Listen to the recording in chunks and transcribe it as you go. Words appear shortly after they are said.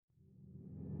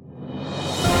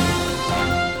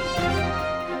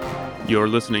You're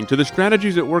listening to the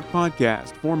Strategies at Work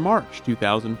podcast for March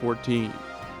 2014.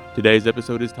 Today's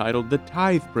episode is titled The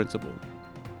Tithe Principle.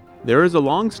 There is a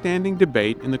long-standing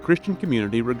debate in the Christian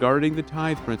community regarding the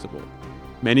tithe principle.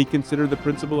 Many consider the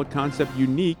principle a concept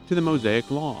unique to the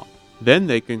Mosaic Law. Then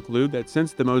they conclude that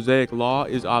since the Mosaic Law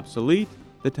is obsolete,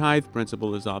 the tithe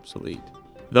principle is obsolete.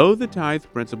 Though the tithe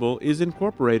principle is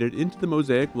incorporated into the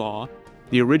Mosaic Law,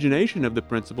 the origination of the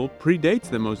principle predates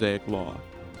the Mosaic Law.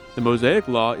 The Mosaic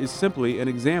Law is simply an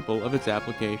example of its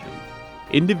application.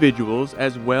 Individuals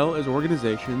as well as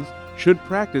organizations should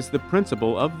practice the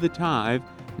principle of the tithe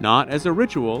not as a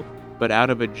ritual, but out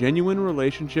of a genuine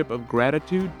relationship of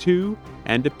gratitude to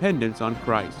and dependence on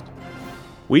Christ.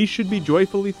 We should be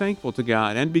joyfully thankful to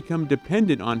God and become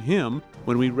dependent on Him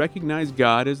when we recognize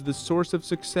God as the source of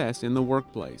success in the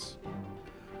workplace.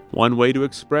 One way to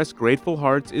express grateful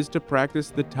hearts is to practice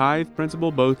the tithe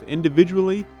principle both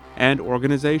individually and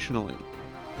organizationally.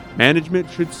 Management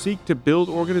should seek to build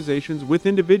organizations with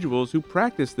individuals who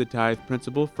practice the tithe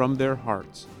principle from their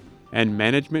hearts, and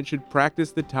management should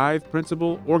practice the tithe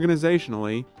principle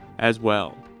organizationally as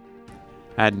well.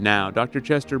 And now, Dr.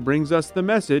 Chester brings us the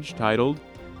message titled,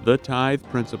 The Tithe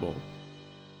Principle.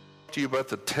 To you about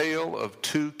the tale of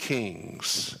two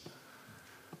kings.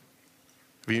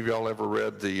 Have any of y'all ever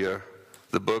read the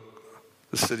book,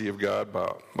 The City of God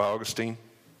by Augustine?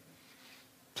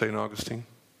 St. Augustine?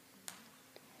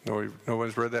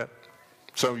 Nobody's read that?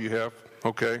 Some of you have?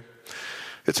 Okay.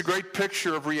 It's a great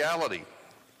picture of reality.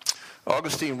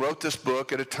 Augustine wrote this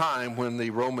book at a time when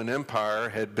the Roman Empire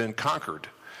had been conquered.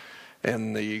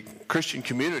 And the Christian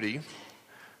community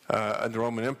in the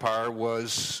Roman Empire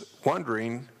was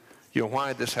wondering, why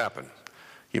did this happen?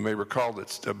 You may recall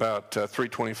that about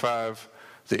 325,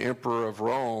 the Emperor of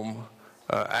Rome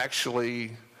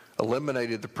actually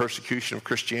eliminated the persecution of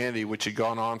Christianity, which had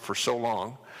gone on for so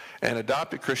long, and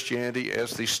adopted Christianity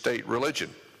as the state religion.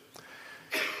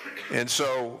 And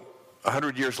so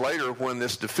 100 years later, when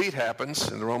this defeat happens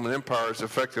and the Roman Empire is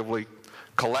effectively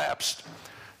collapsed,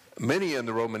 many in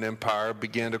the Roman Empire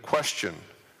began to question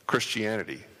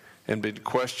Christianity and began to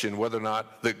question whether or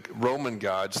not the Roman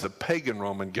gods, the pagan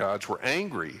Roman gods, were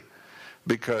angry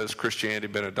because Christianity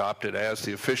had been adopted as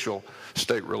the official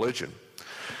state religion.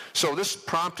 So this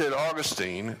prompted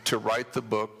Augustine to write the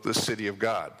book, The City of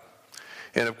God.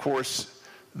 And of course,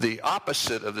 the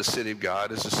opposite of the city of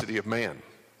God is the city of man.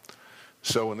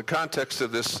 So in the context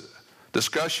of this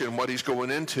discussion, what he's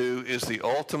going into is the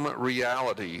ultimate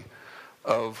reality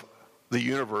of the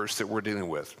universe that we're dealing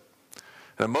with.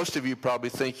 Now, most of you probably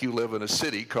think you live in a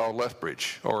city called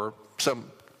Lethbridge, or some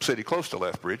city close to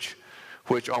Lethbridge,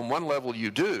 which on one level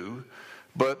you do,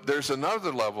 but there's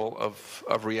another level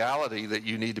of reality that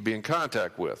you need to be in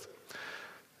contact with.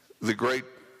 The great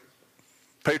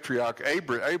patriarch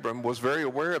Abram was very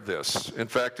aware of this. In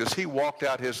fact, as he walked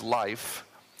out his life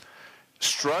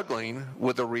struggling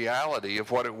with the reality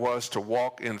of what it was to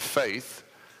walk in faith,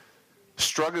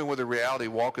 struggling with the reality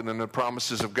of walking in the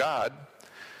promises of God,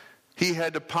 he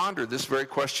had to ponder this very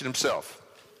question himself.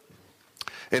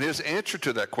 And his answer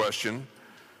to that question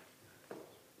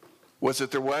was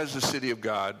that there was a city of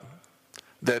God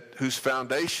whose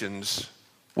foundations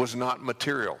was not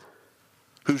material,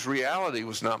 whose reality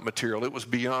was not material. It was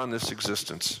beyond this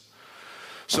existence.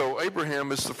 So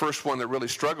Abraham is the first one that really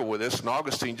struggled with this, and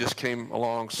Augustine just came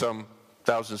along some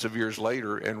thousands of years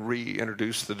later and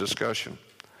reintroduced the discussion.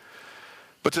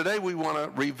 But today we want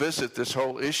to revisit this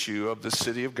whole issue of the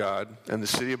city of God and the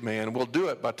city of man. We'll do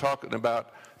it by talking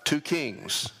about two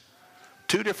kings.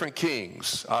 Two different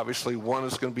kings. Obviously, one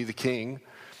is going to be the king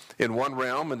in one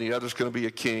realm, and the other is going to be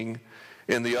a king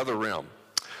in the other realm.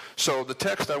 So the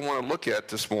text I want to look at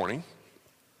this morning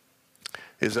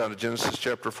is out of Genesis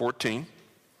chapter 14.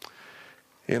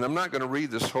 And I'm not going to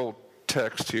read this whole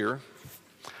text here.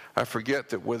 I forget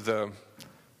that with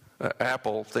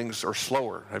Apple, things are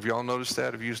slower. Have you all noticed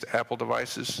that? Have you used Apple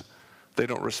devices? They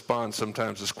don't respond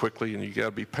sometimes as quickly, and you got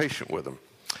to be patient with them.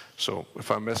 So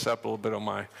if I mess up a little bit on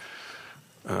my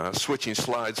switching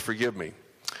slides, forgive me.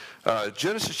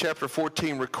 Genesis chapter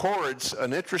 14 records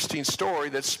an interesting story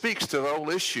that speaks to the whole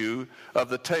issue of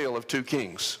the tale of two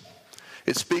kings.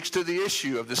 It speaks to the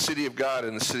issue of the city of God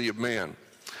and the city of man.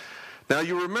 Now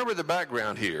you remember the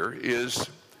background here is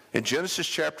in Genesis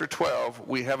chapter 12,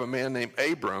 we have a man named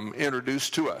Abram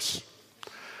introduced to us.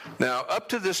 Now up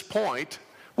to this point,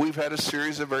 we've had a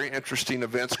series of very interesting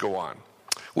events go on.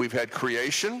 We've had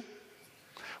creation,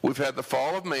 we've had the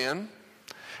fall of man,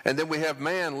 and then we have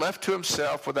man left to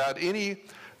himself without any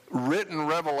written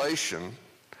revelation.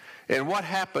 And what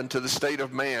happened to the state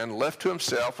of man left to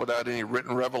himself without any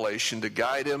written revelation to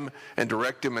guide him and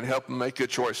direct him and help him make good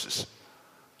choices?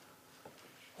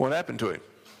 What happened to him?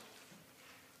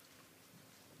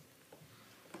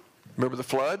 Remember the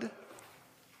flood?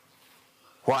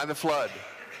 Why the flood?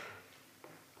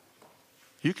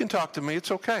 You can talk to me,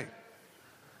 it's okay.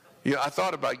 I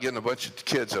thought about getting a bunch of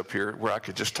kids up here where I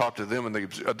could just talk to them and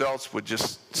the adults would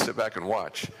just sit back and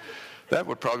watch. That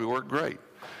would probably work great.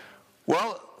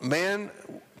 Well, man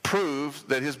proved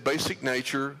that his basic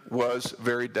nature was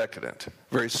very decadent,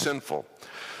 very sinful.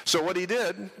 So what he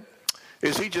did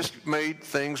is he just made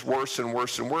things worse and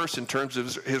worse and worse in terms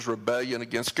of his rebellion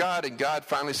against God, and God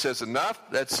finally says, enough,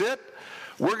 that's it.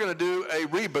 We're going to do a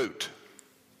reboot.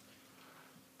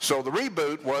 So the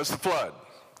reboot was the flood.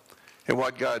 And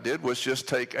what God did was just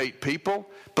take 8 people,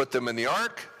 put them in the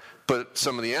ark, put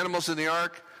some of the animals in the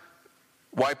ark,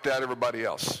 wiped out everybody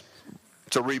else.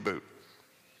 It's a reboot.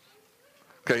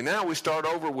 Okay, now we start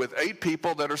over with 8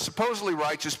 people that are supposedly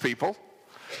righteous people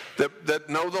that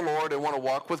know the Lord and want to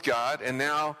walk with God, and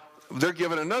now they're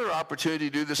given another opportunity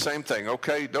to do the same thing.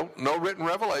 Okay, no written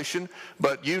revelation,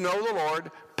 but you know the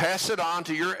Lord, pass it on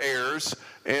to your heirs,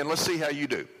 and let's see how you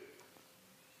do.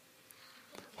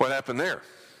 What happened there?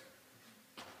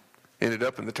 Ended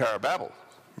up in the Tower of Babel.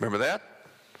 Remember that?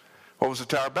 What was the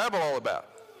Tower of Babel all about?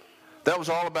 That was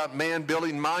all about man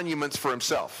building monuments for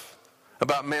himself,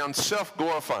 about man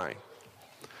self-glorifying.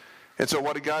 And so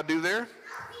what did God do there?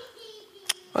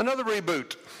 Another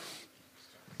reboot.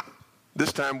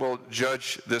 This time we'll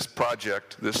judge this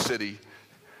project, this city,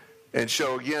 and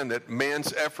show again that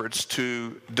man's efforts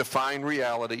to define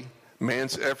reality,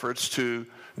 man's efforts to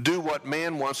do what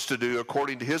man wants to do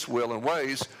according to his will and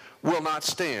ways will not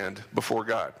stand before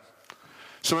God.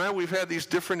 So now we've had these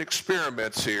different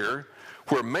experiments here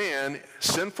where man,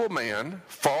 sinful man,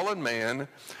 fallen man,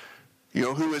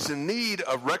 who is in need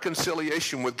of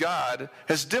reconciliation with God,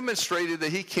 has demonstrated that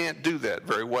he can't do that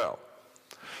very well.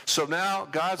 So now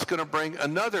God's going to bring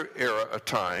another era of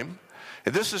time,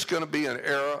 and this is going to be an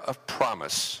era of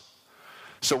promise.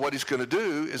 So what he's going to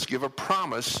do is give a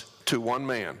promise to one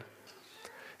man.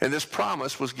 And this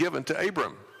promise was given to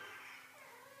Abram.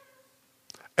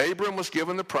 Abram was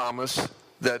given the promise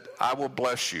that I will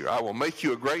bless you. I will make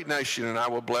you a great nation and I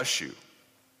will bless you.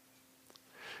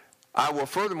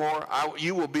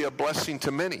 You will be a blessing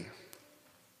to many.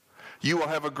 You will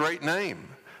have a great name.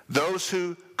 Those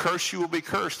who curse you will be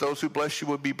cursed. Those who bless you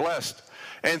will be blessed.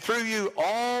 And through you,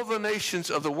 all the nations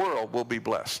of the world will be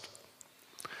blessed.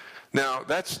 Now,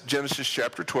 that's Genesis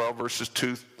chapter 12, verses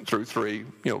 2 through 3,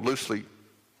 loosely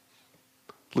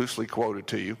quoted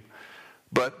to you.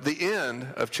 But the end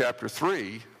of verse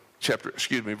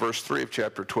 3 of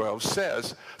chapter 12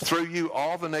 says, through you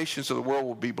all the nations of the world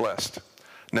will be blessed.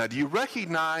 Now, do you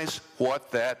recognize what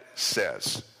that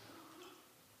says?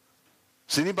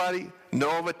 Does anybody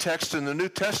know of a text in the New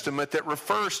Testament that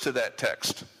refers to that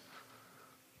text?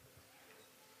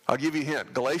 I'll give you a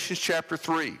hint. Galatians chapter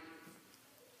 3.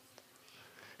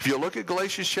 If you look at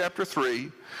Galatians chapter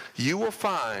 3, you will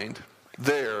find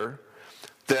there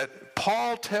that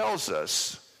Paul tells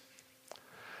us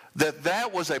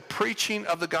that was a preaching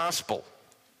of the gospel.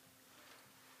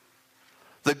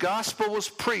 The gospel was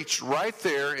preached right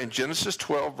there in Genesis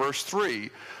 12, verse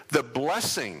 3. The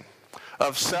blessing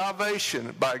of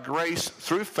salvation by grace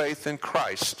through faith in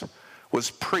Christ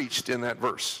was preached in that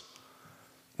verse.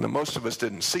 Now, most of us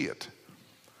didn't see it.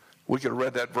 We could have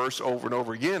read that verse over and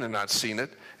over again and not seen it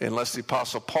unless we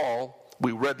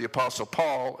read the Apostle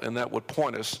Paul, and that would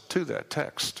point us to that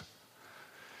text.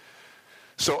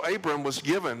 So Abram was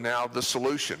given now the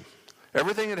solution.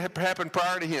 Everything that had happened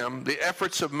prior to him, the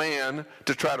efforts of man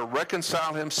to try to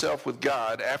reconcile himself with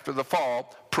God after the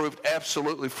fall proved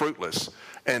absolutely fruitless.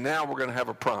 And now we're going to have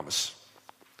a promise.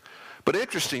 But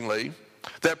interestingly,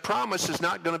 that promise is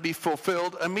not going to be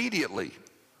fulfilled immediately.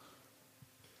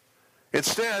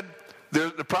 Instead,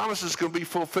 the promise is going to be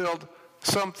fulfilled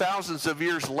some thousands of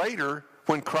years later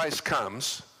when Christ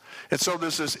comes. And so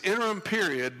there's this interim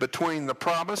period between the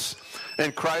promise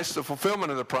and Christ, the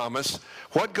fulfillment of the promise.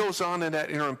 What goes on in that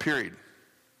interim period?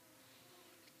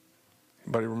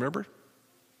 Anybody remember?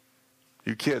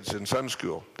 You kids in Sunday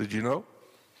school, did you know?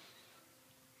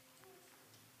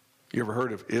 You ever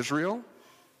heard of Israel?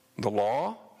 The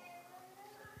law?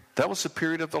 That was the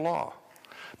period of the law.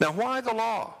 Now, why the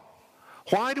law?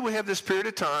 Why do we have this period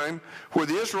of time where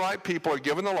the Israelite people are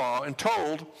given the law and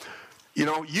told,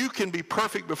 you can be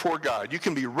perfect before God. You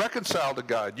can be reconciled to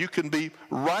God. You can be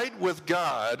right with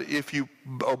God if you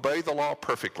obey the law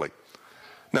perfectly.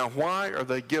 Now, why are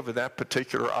they given that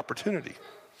particular opportunity?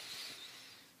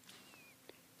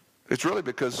 It's really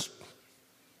because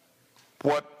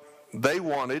what they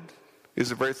wanted is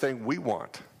the very thing we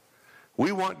want.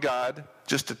 We want God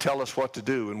just to tell us what to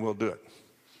do, and we'll do it.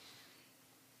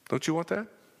 Don't you want that?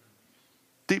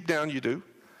 Deep down you do.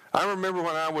 I remember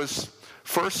when I was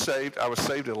first saved, I was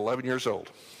saved at 11 years old.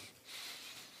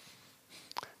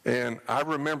 And I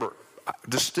remember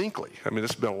distinctly, I mean,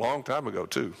 this has been a long time ago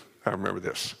too, I remember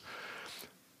this.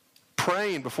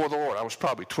 Praying before the Lord, I was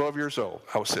probably 12 years old.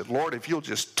 I said, Lord, if you'll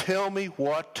just tell me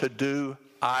what to do,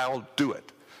 I'll do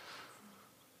it.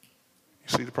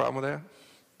 You see the problem with that?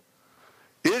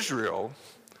 Israel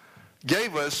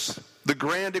gave us the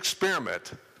grand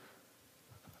experiment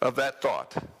of that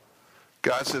thought.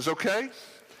 God says, okay,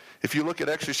 if you look at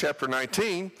Exodus chapter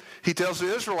 19, he tells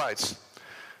the Israelites,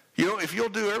 if you'll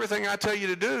do everything I tell you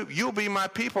to do, you'll be my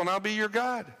people and I'll be your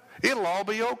God. It'll all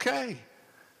be okay.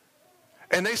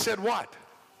 And they said, what?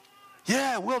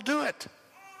 Yeah, we'll do it.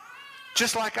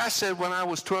 Just like I said when I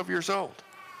was 12 years old.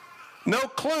 No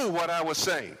clue what I was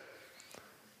saying.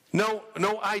 No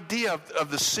idea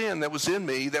of the sin that was in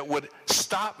me that would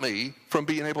stop me from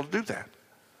being able to do that.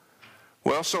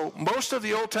 Well, so most of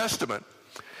the Old Testament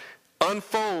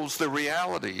unfolds the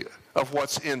reality of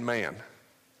what's in man,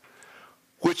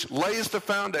 which lays the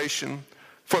foundation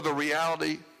for the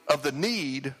reality of the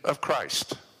need of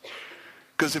Christ.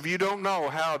 Because if you don't know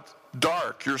how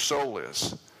dark your soul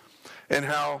is and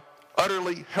how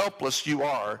utterly helpless you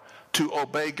are to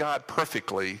obey God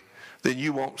perfectly, then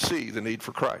you won't see the need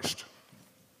for Christ.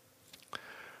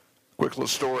 Quick little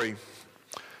story.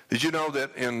 Did you know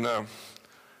that in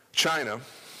China,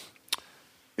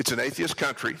 it's an atheist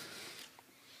country,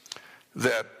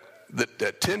 that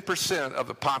 10% of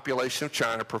the population of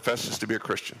China professes to be a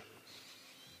Christian?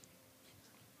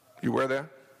 You aware of that?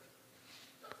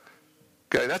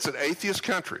 Okay, that's an atheist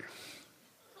country.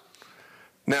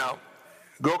 Now,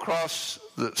 go across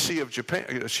the Sea of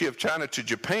China to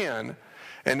Japan,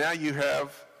 and now you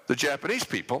have the Japanese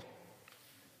people.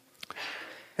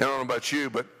 And I don't know about you,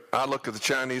 but I look at the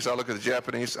Chinese, I look at the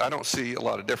Japanese, I don't see a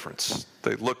lot of difference.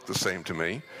 They look the same to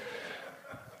me.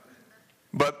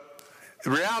 But the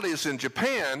reality is in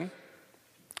Japan,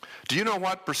 do you know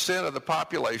what percent of the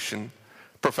population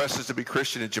professes to be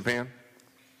Christian in Japan?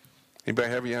 Anybody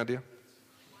have any idea?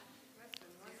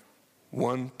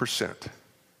 1%.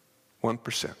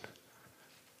 1%.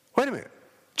 Wait a minute.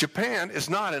 Japan is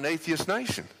not an atheist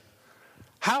nation.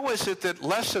 How is it that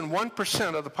less than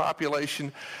 1% of the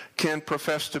population can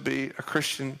profess to be a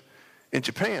Christian in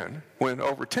Japan when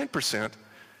over 10%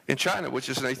 in China, which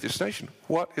is an atheist nation?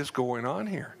 What is going on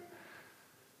here?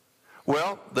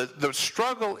 Well, the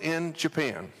struggle in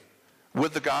Japan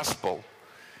with the gospel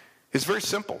is very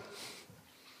simple.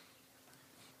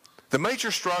 The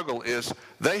major struggle is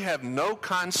they have no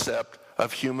concept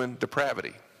of human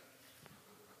depravity.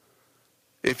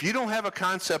 If you don't have a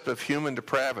concept of human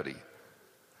depravity,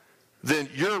 then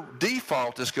your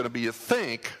default is going to be to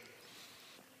think,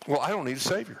 well, I don't need a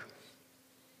Savior.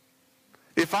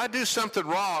 If I do something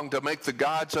wrong to make the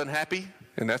gods unhappy,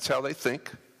 and that's how they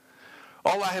think,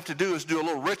 all I have to do is do a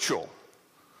little ritual.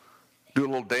 Do a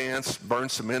little dance, burn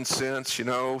some incense,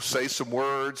 say some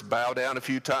words, bow down a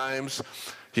few times,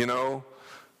 go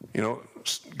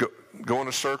in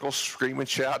a circle, scream and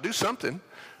shout, do something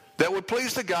that would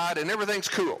please the God, and everything's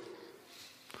cool.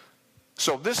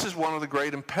 So this is one of the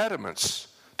great impediments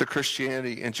to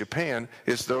Christianity in Japan,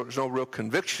 is there's no real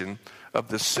conviction of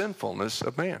the sinfulness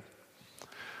of man.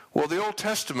 Well, the Old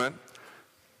Testament,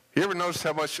 you ever notice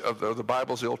how much of the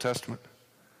Bible is the Old Testament?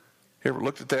 You ever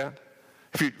looked at that?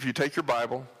 If you take your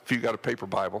Bible, if you got a paper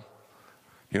Bible,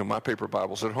 my paper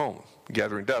Bible's at home,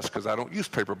 gathering dust because I don't use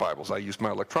paper Bibles. I use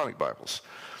my electronic Bibles.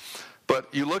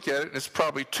 But you look at it, it's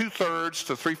probably 2/3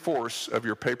 to 3/4 of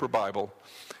your paper Bible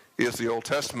is the Old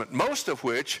Testament, most of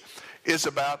which is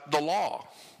about the law,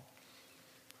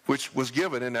 which was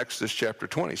given in Exodus chapter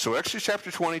 20. So Exodus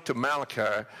chapter 20 to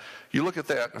Malachi, you look at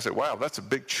that and say, wow, that's a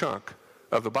big chunk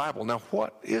of the Bible. Now,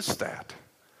 what is that?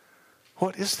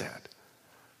 What is that?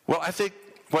 Well, I think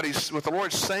what the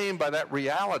Lord's saying by that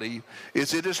reality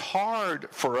is it is hard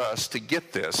for us to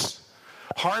get this,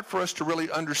 hard for us to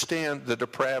really understand the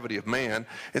depravity of man,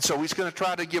 and so he's going to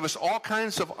try to give us all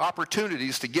kinds of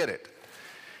opportunities to get it.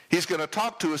 He's going to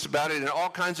talk to us about it in all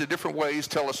kinds of different ways,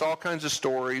 tell us all kinds of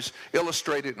stories,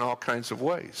 illustrate it in all kinds of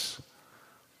ways.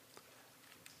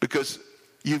 Because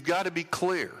you've got to be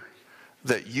clear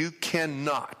that you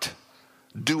cannot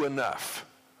do enough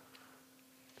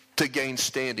to gain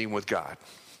standing with God.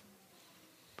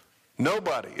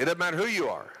 Nobody, it doesn't matter who you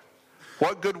are,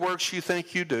 what good works you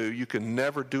think you do, you can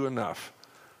never do enough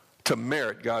to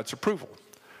merit God's approval.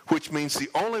 Which means the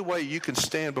only way you can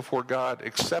stand before God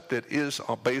accepted is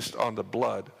based on the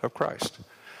blood of Christ.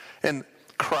 And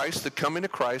Christ, the coming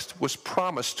of Christ, was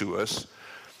promised to us.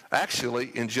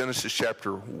 Actually, in Genesis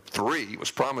chapter 3, it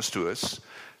was promised to us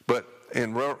But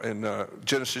in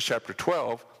Genesis chapter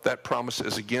 12, that promise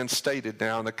is again stated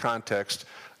now in the context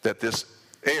that this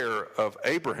heir of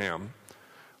Abraham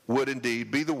would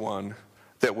indeed be the one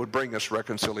that would bring us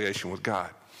reconciliation with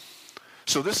God.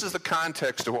 So this is the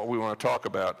context of what we want to talk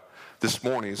about this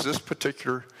morning, is this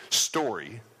particular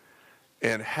story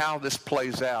and how this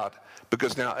plays out.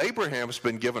 Because now Abraham has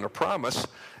been given a promise,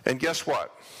 and guess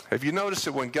what? Have you noticed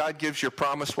that when God gives you a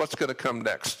promise, what's going to come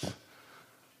next?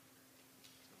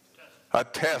 A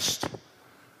test.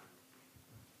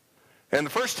 And the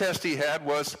first test he had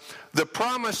was the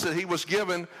promise that he was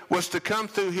given was to come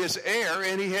through his heir,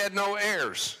 and he had no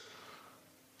heirs.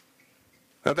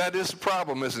 Now that is a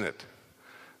problem, isn't it?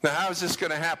 Now how is this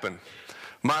going to happen?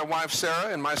 My wife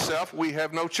Sarah and myself, we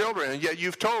have no children, and yet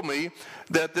you've told me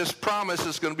that this promise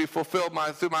is going to be fulfilled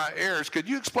through my heirs. Could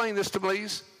you explain this to me,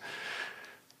 please?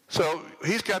 So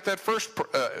he's got that first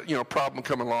problem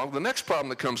coming along. The next problem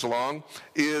that comes along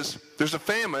is there's a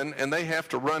famine, and they have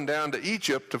to run down to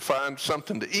Egypt to find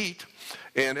something to eat.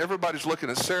 And everybody's looking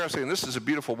at Sarah saying, this is a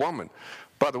beautiful woman.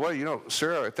 By the way,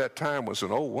 Sarah at that time was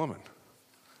an old woman.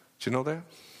 Did you know that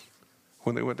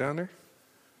when they went down there?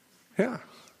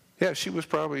 Yeah, she was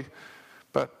probably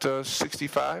about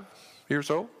 65 years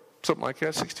old, something like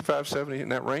that, 65, 70, in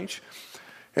that range.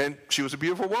 And she was a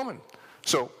beautiful woman.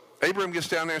 So Abraham gets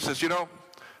down there and says,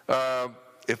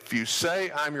 if you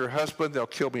say I'm your husband, they'll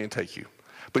kill me and take you.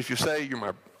 But if you say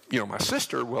you're my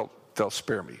sister, well, they'll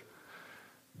spare me.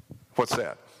 What's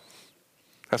that?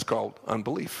 That's called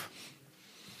unbelief.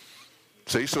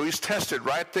 See, so he's tested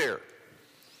right there.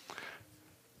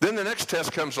 Then the next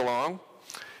test comes along,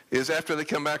 is after they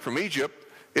come back from Egypt,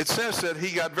 it says that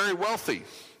he got very wealthy.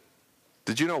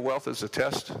 Did you know wealth is a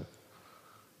test?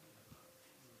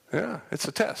 Yeah, it's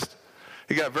a test.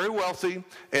 He got very wealthy,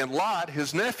 and Lot,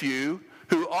 his nephew,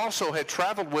 who also had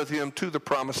traveled with him to the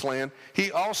promised land,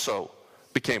 he also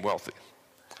became wealthy.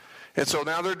 And so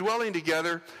now they're dwelling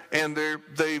together, and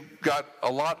they've got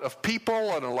a lot of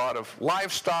people and a lot of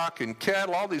livestock and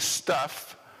cattle, all this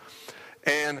stuff.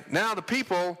 And now the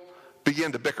people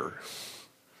begin to bicker.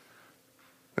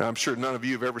 Now, I'm sure none of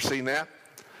you have ever seen that,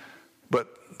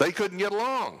 but they couldn't get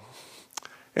along.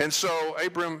 And so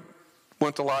Abram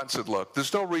went to Lot and said, look,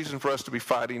 there's no reason for us to be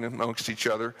fighting amongst each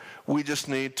other. We just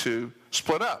need to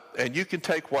split up, and you can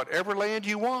take whatever land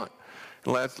you want.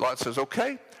 And Lot says,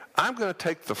 okay, I'm going to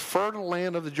take the fertile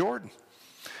land of the Jordan,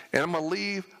 and I'm going to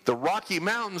leave the Rocky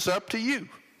Mountains up to you.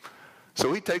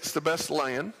 So he takes the best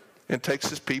land and takes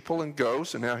his people and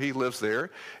goes, and now he lives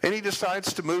there, and he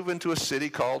decides to move into a city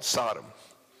called Sodom.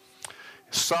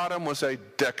 Sodom was a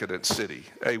decadent city,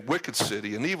 a wicked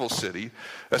city, an evil city,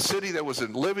 a city that was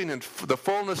living in the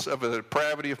fullness of the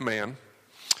depravity of man.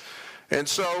 And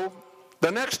so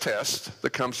the next test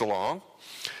that comes along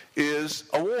is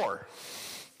a war.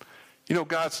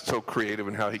 God's so creative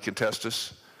in how he can test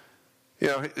us.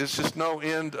 It's just no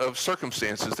end of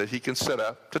circumstances that he can set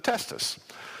up to test us.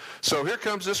 So here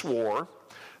comes this war,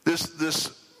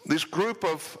 this group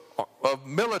of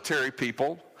military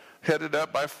people headed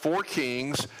up by 4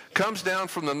 kings, comes down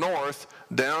from the north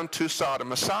down to Sodom.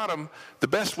 Now, Sodom, the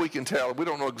best we can tell, we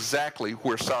don't know exactly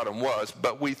where Sodom was,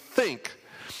 but we think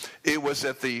it was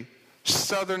at the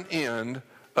southern end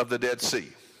of the Dead Sea.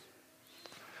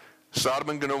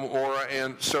 Sodom and Gomorrah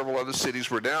and several other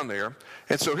cities were down there.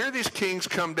 And so here these kings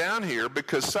come down here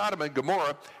because Sodom and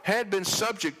Gomorrah had been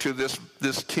subject to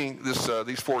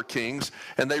these 4 kings,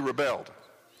 and they rebelled.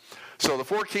 So the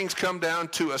 4 kings come down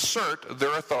to assert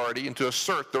their authority and to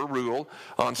assert their rule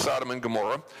on Sodom and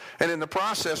Gomorrah. And in the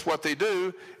process, what they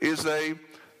do is they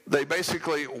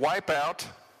basically wipe out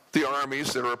the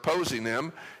armies that are opposing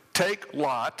them, take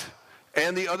Lot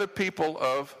and the other people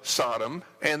of Sodom,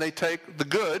 and they take the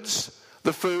goods,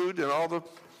 the food, and all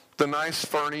the nice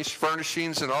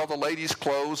furnishings and all the ladies'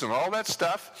 clothes and all that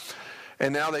stuff,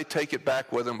 and now they take it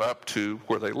back with them up to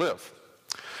where they live.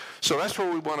 So that's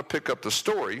where we want to pick up the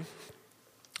story,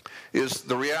 is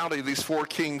the reality these 4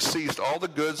 kings seized all the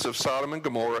goods of Sodom and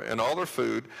Gomorrah and all their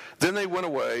food. Then they went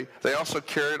away. They also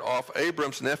carried off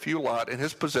Abram's nephew Lot and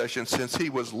his possessions, since he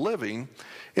was living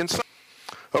in Sodom.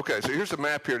 Okay, so here's a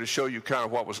map here to show you kind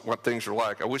of what things are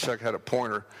like. I wish I had a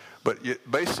pointer, but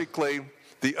basically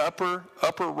the upper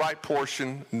right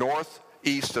portion,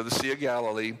 northeast of the Sea of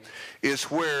Galilee, is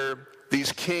where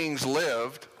these kings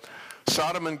lived.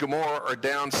 Sodom and Gomorrah are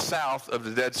down south of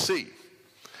the Dead Sea.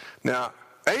 Now,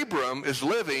 Abram is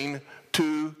living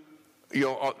to,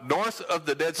 north of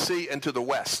the Dead Sea and to the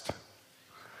west.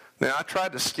 Now, I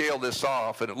tried to scale this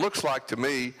off, and it looks like to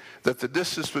me that the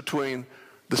distance between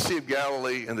the Sea of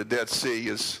Galilee and the Dead Sea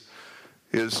is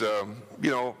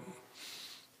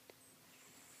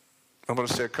I'm going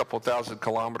to say a couple thousand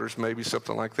kilometers, maybe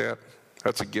something like that.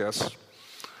 That's a guess.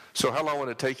 So how long would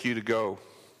it take you to go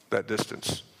that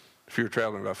distance if you were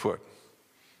traveling by foot?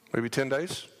 Maybe 10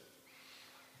 days?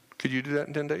 Could you do that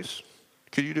in 10 days?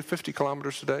 Could you do 50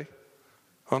 kilometers a day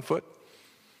on foot?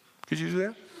 Could you do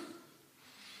that?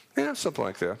 Yeah, something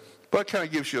like that. But it kind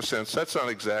of gives you a sense. That's not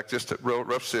exact, just a real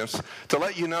rough sense, to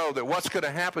let you know that what's going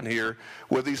to happen here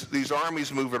with these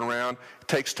armies moving around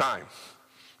takes time.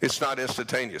 It's not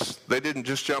instantaneous. They didn't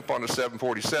just jump on a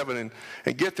 747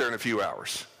 and get there in a few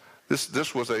hours.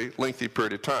 This was a lengthy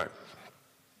period of time.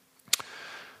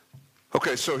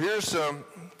 Okay, so here's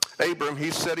Abram.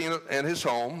 He's sitting in his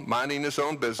home, minding his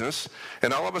own business,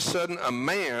 and all of a sudden a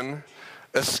man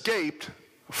escaped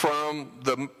from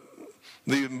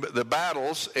the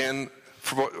battles, and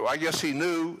I guess he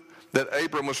knew that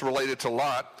Abram was related to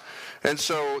Lot. And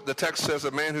so the text says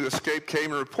a man who escaped came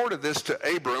and reported this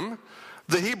to Abram,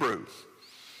 the Hebrew.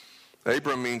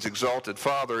 Abram means exalted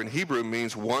father, and Hebrew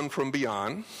means one from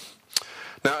beyond.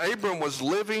 Now Abram was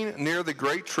living near the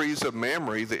great trees of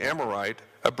Mamre, the Amorite,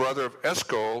 a brother of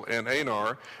Eshcol and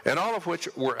Aner, and all of which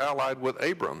were allied with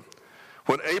Abram.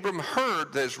 When Abram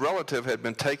heard that his relative had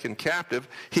been taken captive,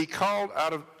 he called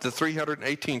out of the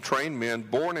 318 trained men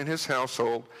born in his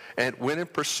household and went in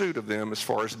pursuit of them as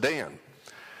far as Dan.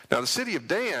 Now the city of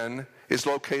Dan is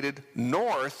located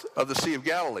north of the Sea of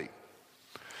Galilee.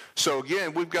 So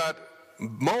again, we've got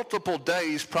multiple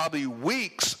days, probably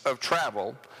weeks of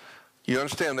travel. You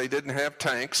understand, they didn't have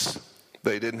tanks.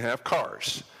 They didn't have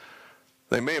cars.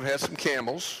 They may have had some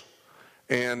camels,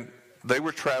 and they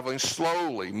were traveling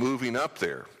slowly, moving up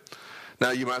there.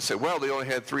 Now you might say, well, they only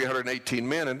had 318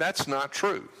 men, and that's not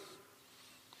true.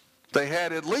 They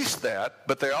had at least that,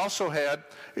 but they also had,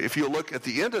 if you look at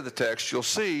the end of the text, you'll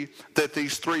see that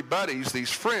these three buddies, these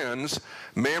friends,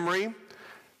 Mamre,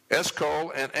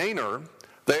 Eshcol, and Aner,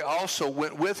 they also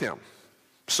went with him.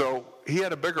 So he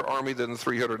had a bigger army than the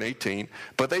 318,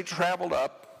 but they traveled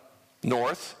up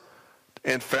north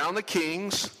and found the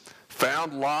kings,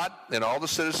 found Lot and all the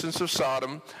citizens of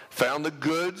Sodom, found the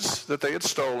goods that they had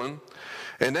stolen,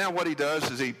 and now what he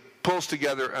does is he pulls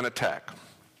together an attack.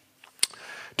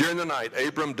 During the night,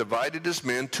 Abram divided his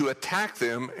men to attack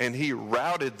them, and he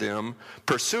routed them,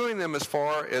 pursuing them as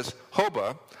far as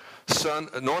Hobah,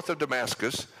 north of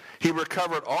Damascus. He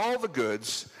recovered all the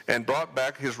goods and brought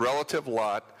back his relative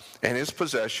Lot and his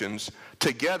possessions,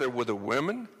 together with the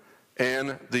women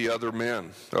and the other men,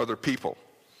 other people.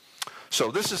 So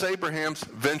this is Abraham's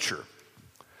venture.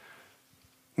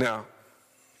 Now,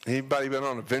 anybody been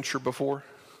on a venture before?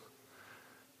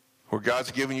 Where God's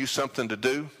given you something to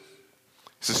do?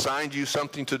 He's assigned you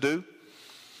something to do?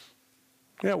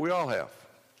 Yeah, we all have.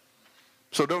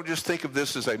 So don't just think of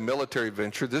this as a military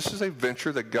venture. This is a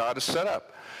venture that God has set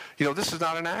up. You know, this is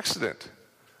not an accident.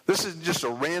 This isn't just a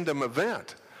random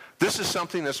event. This is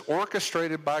something that's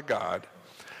orchestrated by God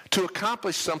to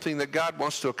accomplish something that God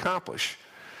wants to accomplish.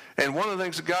 And one of the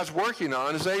things that God's working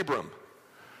on is Abram.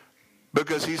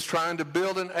 Because he's trying to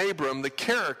build in Abram the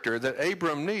character that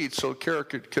Abram needs so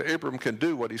Abram can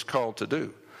do what he's called to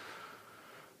do.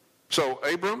 So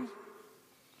Abram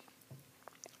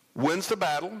wins the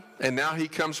battle, and now he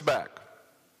comes back.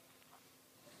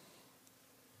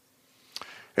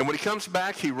 And when he comes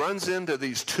back, he runs into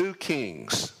these two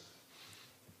kings.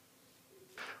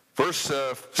 Verse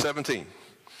 17.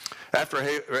 After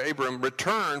Abram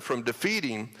returned from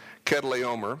defeating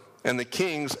Kedorlaomer and the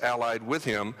kings allied with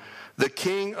him, the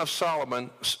king of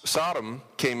Sodom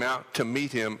came out to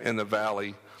meet him in the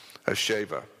valley of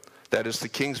Shaveh. That is the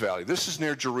King's Valley. This is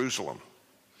near Jerusalem.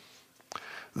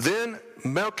 Then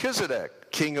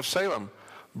Melchizedek, king of Salem,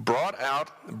 brought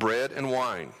out bread and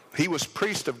wine. He was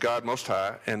priest of God Most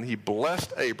High, and he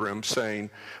blessed Abram, saying,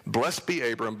 "Blessed be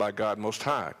Abram by God Most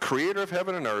High, creator of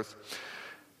heaven and earth,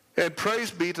 and praise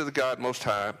be to the God Most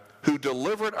High, who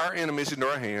delivered our enemies into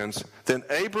our hands." Then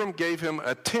Abram gave him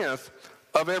a tenth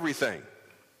of everything.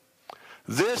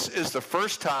 This is the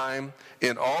first time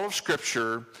in all of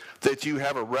Scripture that you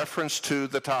have a reference to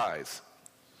the tithe.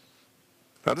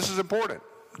 Now this is important.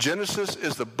 Genesis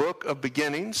is the book of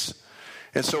beginnings.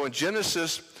 And so in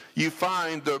Genesis, you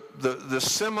find the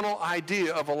seminal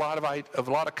idea of a lot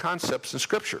of concepts in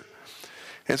Scripture.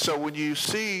 And so when you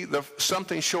see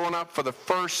something showing up for the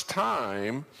first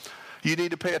time, you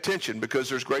need to pay attention because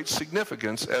there's great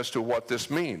significance as to what this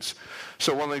means.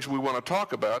 So one of the things we want to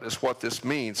talk about is what this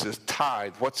means, is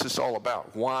tithe. What's this all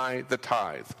about? Why the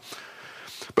tithe?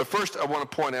 But first I want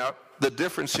to point out the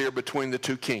difference here between the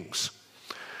two kings.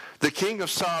 The king of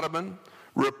Sodom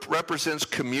represents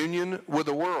communion with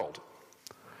the world.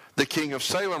 The king of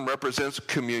Salem represents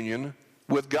communion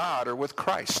with God or with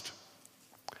Christ.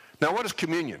 Now, what is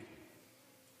communion?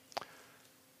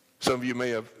 Some of you may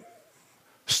have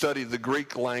studied the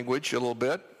Greek language a little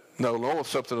bit. Know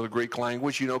something of the Greek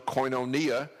language. You know,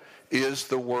 koinonia is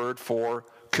the word for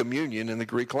communion in the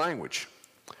Greek language.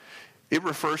 It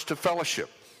refers to fellowship.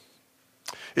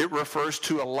 It refers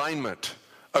to alignment,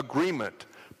 agreement,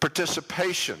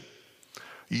 participation,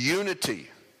 unity,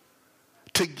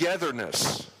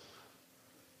 togetherness.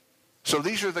 So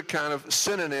these are the kind of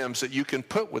synonyms that you can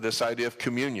put with this idea of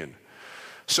communion.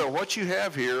 So what you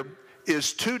have here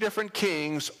is two different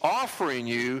kings offering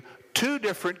you two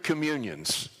different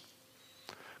communions.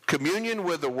 Communion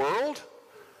with the world,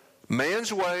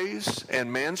 man's ways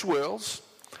and man's wills,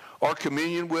 or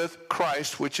communion with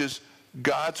Christ, which is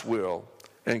God's will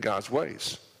and God's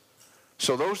ways.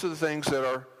 So those are the things that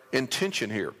are in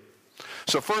tension here.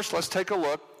 So first, let's take a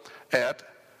look at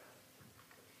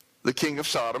the king of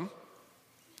Sodom.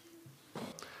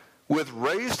 With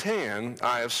raised hand,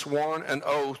 I have sworn an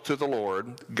oath to the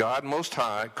Lord, God Most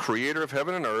High, creator of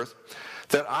heaven and earth,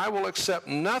 that I will accept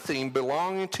nothing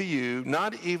belonging to you,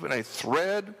 not even a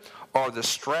thread or the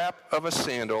strap of a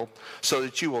sandal, so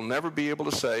that you will never be able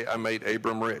to say, I made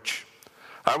Abram rich.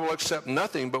 I will accept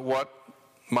nothing but what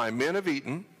my men have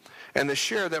eaten, and the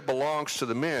share that belongs to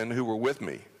the men who were with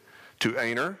me, to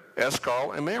Aner,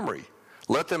 Eshcol, and Mamre.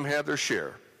 Let them have their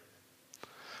share.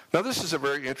 Now this is a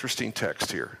very interesting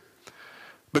text here,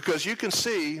 because you can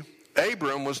see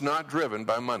Abram was not driven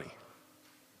by money.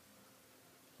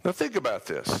 Now think about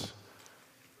this.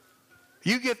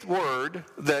 You get word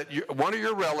that one of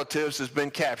your relatives has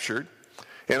been captured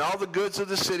and all the goods of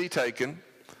the city taken,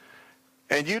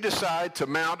 and you decide to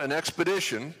mount an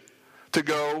expedition to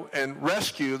go and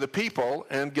rescue the people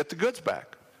and get the goods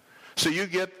back. So you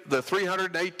get the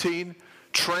 318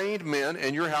 trained men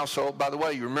in your household. By the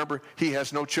way, you remember he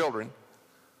has no children.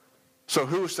 So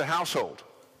who's the household?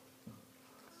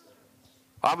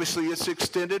 Obviously, it's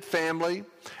extended family,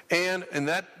 and in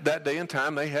that day and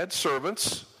time, they had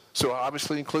servants, so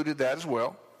obviously included that as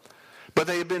well. But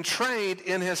they had been trained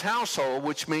in his household,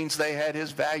 which means they had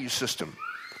his value system.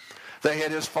 They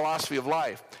had his philosophy of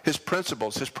life, his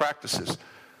principles, his practices.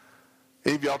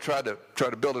 Any of y'all try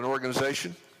to build an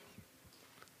organization?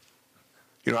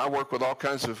 You know, I work with all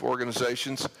kinds of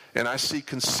organizations, and I see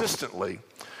consistently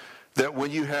that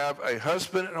when you have a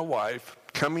husband and a wife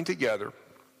coming together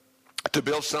to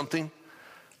build something,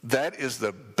 that is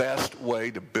the best way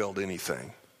to build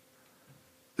anything.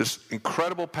 This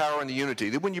incredible power in the unity.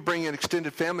 Then when you bring in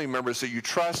extended family members that you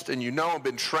trust and you know have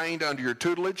been trained under your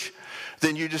tutelage,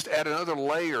 then you just add another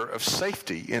layer of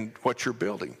safety in what you're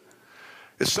building.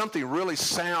 There's something really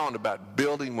sound about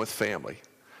building with family.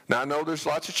 Now I know there's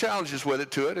lots of challenges with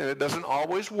it and it doesn't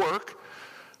always work,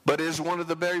 but it is one of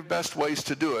the very best ways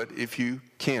to do it if you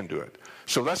can do it.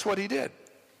 So that's what he did.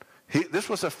 This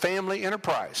was a family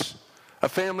enterprise, a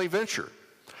family venture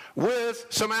with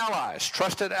some allies,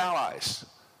 trusted allies.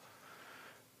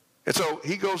 And so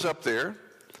he goes up there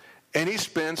and he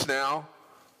spends now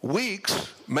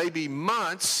weeks, maybe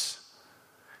months,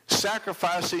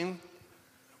 sacrificing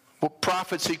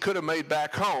profits he could have made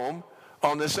back home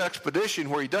on this expedition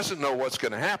where he doesn't know what's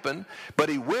going to happen, but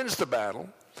he wins the battle.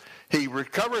 He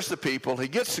recovers the people, he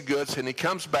gets the goods, and he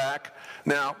comes back.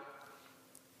 Now,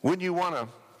 wouldn't you want to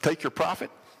take your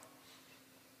profit?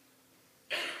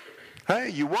 Hey,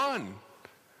 you won.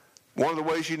 One of the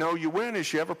ways you know you win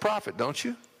is you have a profit, don't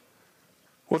you?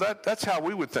 Well, that's how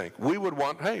we would think. We would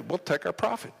want, hey, we'll take our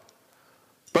profit.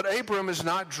 But Abram is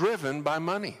not driven by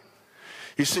money.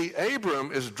 You see,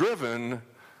 Abram is driven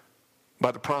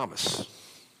by the promise.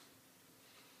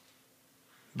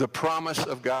 The promise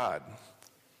of God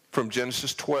from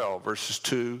Genesis 12, verses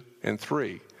 2 and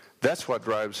 3. That's what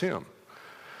drives him.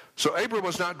 So Abram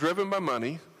was not driven by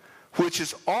money, which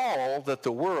is all that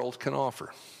the world can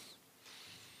offer.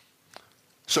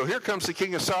 So here comes the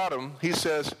king of Sodom. He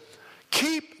says,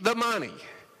 keep the money,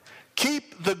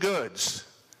 keep the goods,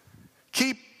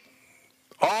 keep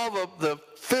all of the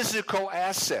physical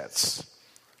assets.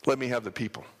 Let me have the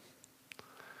people.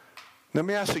 Now,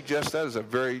 may I suggest that is a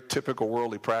very typical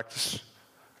worldly practice?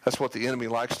 That's what the enemy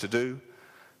likes to do.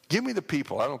 Give me the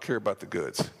people. I don't care about the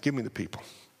goods. Give me the people.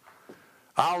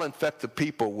 I'll infect the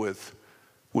people with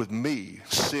me,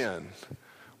 sin,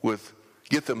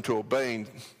 get them to obeying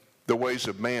the ways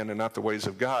of man and not the ways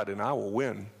of God, and I will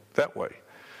win that way.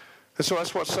 And so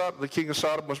that's what the king of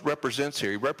Sodom represents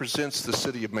here. He represents the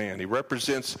city of man. He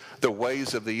represents the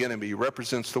ways of the enemy. He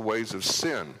represents the ways of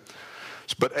sin.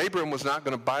 But Abram was not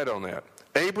going to bite on that.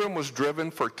 Abram was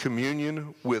driven for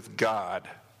communion with God.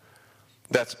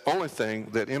 That's the only thing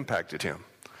that impacted him.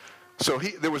 So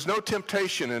there was no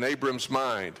temptation in Abram's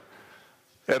mind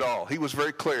at all. He was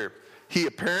very clear. He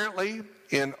apparently,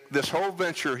 in this whole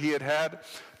venture, he had had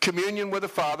communion with the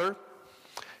Father.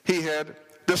 He had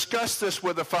discussed this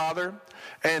with the Father,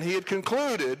 and he had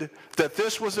concluded that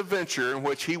this was a venture in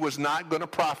which he was not going to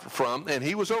profit from, and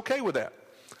he was okay with that.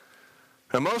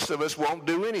 And most of us won't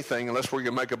do anything unless we're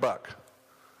going to make a buck.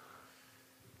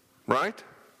 Right?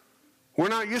 We're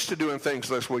not used to doing things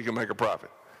unless we can make a profit.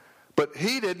 But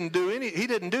he didn't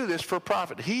do this for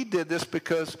profit. He did this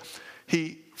because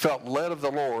he felt led of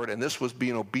the Lord, and this was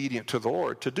being obedient to the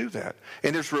Lord to do that.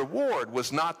 And his reward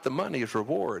was not the money. His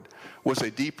reward was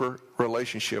a deeper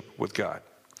relationship with God.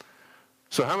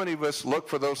 So how many of us look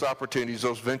for those opportunities,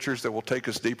 those ventures that will take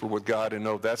us deeper with God, and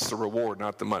know that's the reward,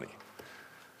 not the money?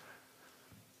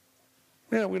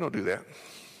 Yeah, we don't do that.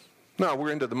 No,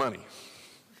 we're into the money.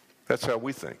 That's how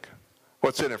we think.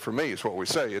 What's in it for me is what we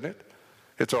say, isn't it?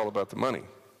 It's all about the money.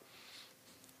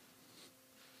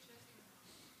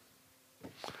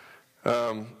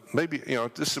 Maybe,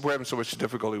 we're having so much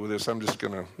difficulty with this, I'm just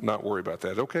going to not worry about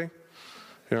that, okay?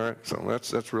 All right, so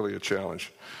that's really a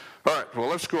challenge. All right, well,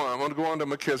 let's go on. I'm going to go on to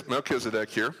Melchizedek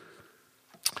here.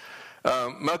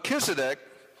 Melchizedek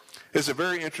is a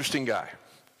very interesting guy.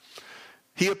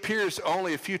 He appears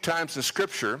only a few times in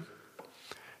Scripture,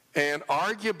 and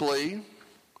arguably,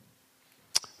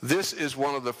 this is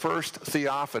one of the first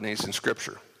theophanies in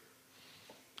Scripture.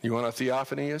 You know what a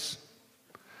theophany is?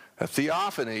 A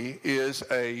theophany is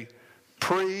a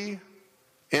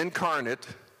pre-incarnate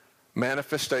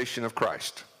manifestation of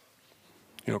Christ.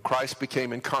 Christ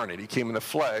became incarnate. He came in the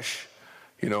flesh,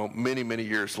 many, many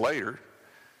years later.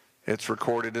 It's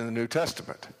recorded in the New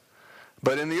Testament.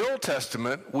 But in the Old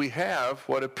Testament, we have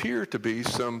what appear to be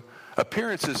some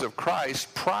appearances of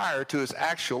Christ prior to his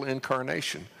actual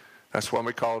incarnation. That's why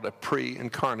we call it a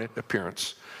pre-incarnate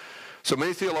appearance. So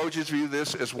many theologians view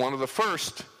this as one of the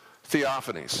first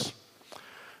theophanies.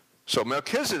 So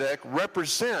Melchizedek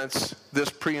represents this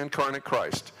pre-incarnate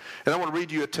Christ. And I want to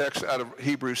read you a text out of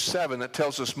Hebrews 7 that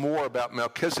tells us more about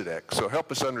Melchizedek. So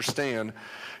help us understand,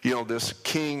 this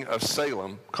king of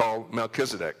Salem called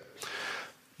Melchizedek.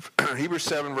 Hebrews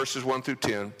 7 verses 1 through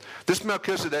 10. This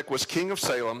Melchizedek was king of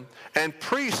Salem and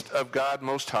priest of God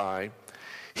Most High.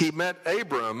 He met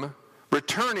Abram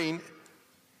returning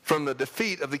from the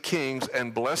defeat of the kings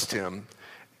and blessed him,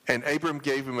 and Abram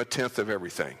gave him a tenth of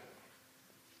everything.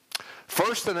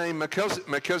 First, the name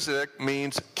Melchizedek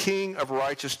means king of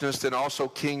righteousness, then also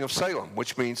king of Salem,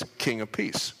 which means king of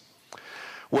peace.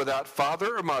 Without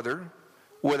father or mother,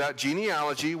 without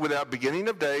genealogy, without beginning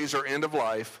of days or end of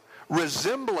life,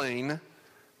 resembling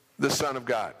the Son of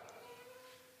God.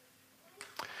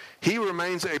 He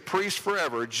remains a priest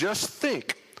forever. Just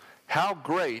think how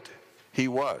great he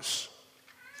was.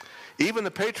 Even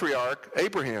the patriarch,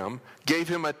 Abraham, gave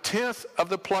him a tenth of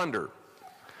the plunder.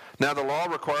 Now the law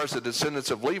requires the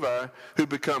descendants of Levi who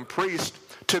become priests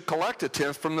to collect a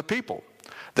tenth from the people.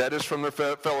 That is from their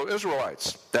fellow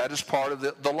Israelites. That is part of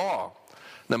the law.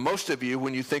 Now most of you,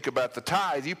 when you think about the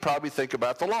tithe, you probably think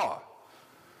about the law.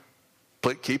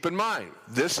 But keep in mind,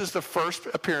 this is the first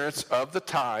appearance of the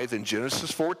tithe in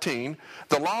Genesis 14.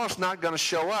 The law is not going to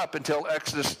show up until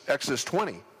Exodus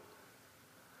 20.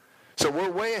 So we're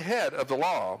way ahead of the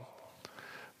law.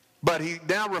 But he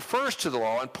now refers to the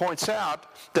law and points out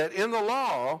that in the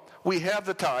law, we have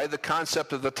the tithe, the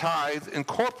concept of the tithe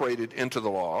incorporated into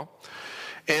the law.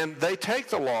 And they take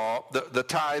the law, the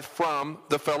tithe, from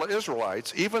the fellow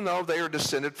Israelites, even though they are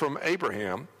descended from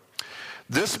Abraham.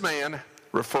 This man,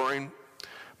 referring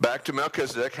back to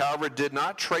Melchizedek, however, did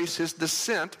not trace his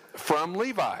descent from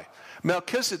Levi.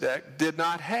 Melchizedek did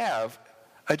not have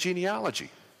a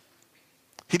genealogy.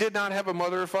 He did not have a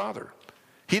mother or father.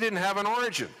 He didn't have an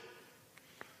origin.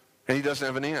 And he doesn't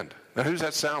have an end. Now, who does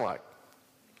that sound like?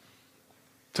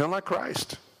 Sound like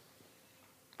Christ.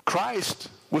 Christ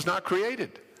was not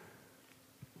created.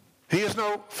 He has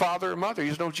no father or mother. He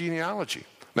has no genealogy.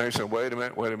 Now you say, wait a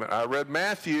minute. I read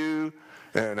Matthew,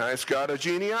 and it's got a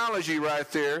genealogy right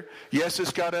there. Yes,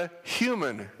 it's got a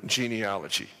human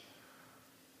genealogy.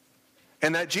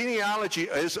 And that genealogy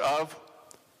is of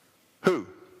who?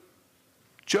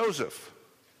 Joseph.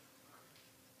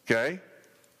 Okay?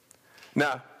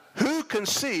 Now, who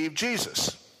conceived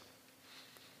Jesus?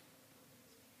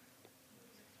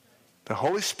 The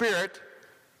Holy Spirit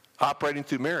operating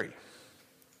through Mary.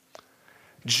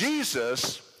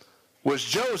 Jesus was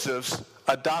Joseph's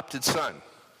adopted son.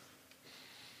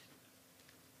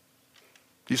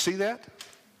 Do you see that?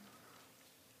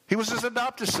 He was his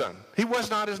adopted son. He was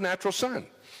not his natural son.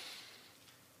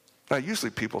 Now,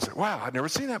 usually people say, wow, I've never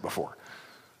seen that before.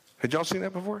 Had y'all seen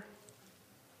that before?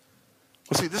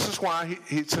 Well, see, this is why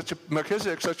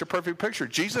Melchizedek is such a perfect picture.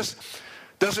 Jesus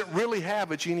doesn't really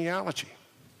have a genealogy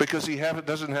because he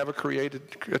doesn't have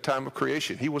a time of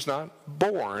creation. He was not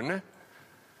born,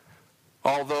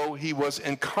 although he was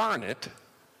incarnate,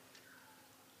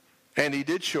 and he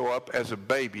did show up as a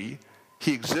baby.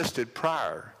 He existed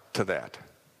prior to that.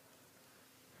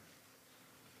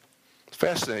 It's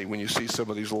fascinating when you see some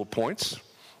of these little points.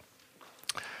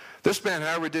 This man,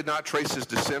 however, did not trace his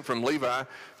descent from Levi,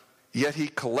 yet he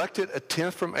collected a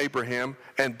tenth from Abraham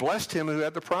and blessed him who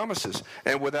had the promises.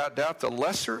 And without doubt, the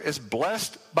lesser is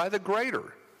blessed by the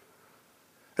greater.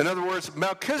 In other words,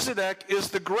 Melchizedek is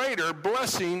the greater,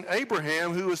 blessing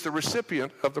Abraham, who is the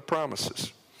recipient of the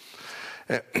promises.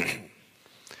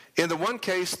 In the one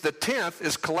case, the tenth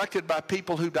is collected by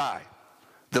people who die.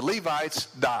 The Levites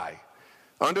die.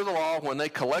 Under the law, when they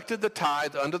collected the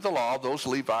tithe under the law, those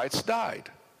Levites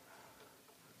died.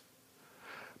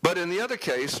 But in the other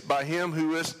case, by him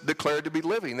who is declared to be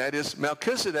living, that is,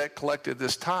 Melchizedek collected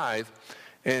this tithe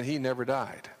and he never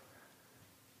died,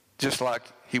 just like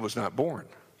he was not born.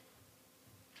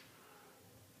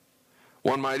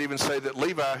 One might even say that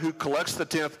Levi, who collects the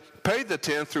tenth, paid the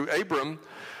tenth through Abram,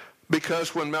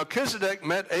 because when Melchizedek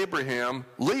met Abraham,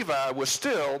 Levi was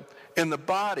still in the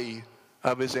body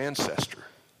of his ancestor.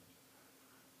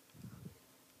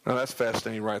 Now that's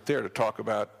fascinating right there, to talk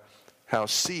about how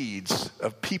seeds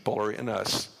of people are in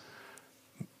us,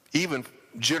 even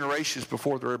generations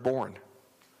before they were born.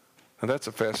 And that's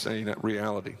a fascinating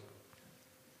reality.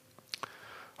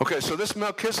 Okay, so this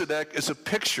Melchizedek is a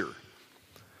picture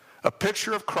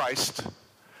of Christ.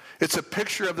 It's a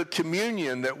picture of the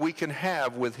communion that we can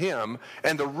have with him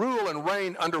and the rule and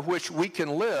reign under which we can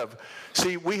live.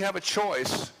 See, we have a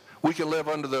choice. We can live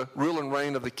under the rule and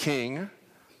reign of the king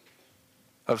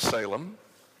of Salem,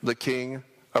 the king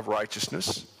of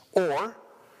righteousness, or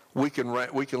we can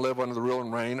live under the rule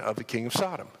and reign of the king of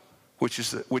Sodom, which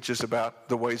is about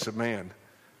the ways of man.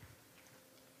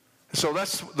 So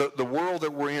that's the world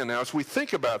that we're in now. As we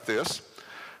think about this,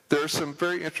 there are some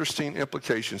very interesting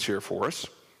implications here for us.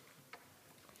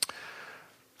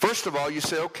 First of all, you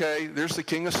say, okay, there's the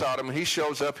king of Sodom, and he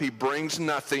shows up, he brings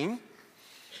nothing.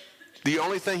 The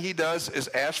only thing he does is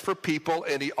ask for people,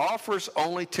 and he offers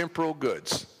only temporal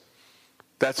goods.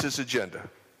 That's his agenda.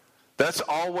 That's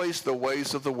always the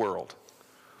ways of the world.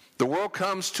 The world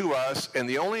comes to us, and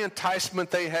the only enticement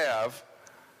they have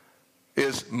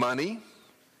is money,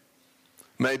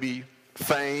 maybe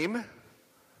fame,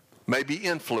 maybe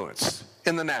influence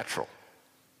in the natural.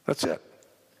 That's it.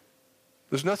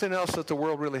 There's nothing else that the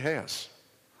world really has.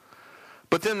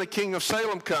 But then the king of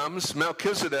Salem comes,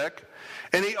 Melchizedek,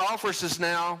 and he offers us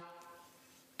now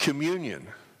communion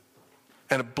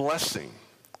and a blessing.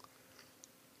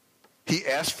 He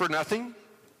asked for nothing,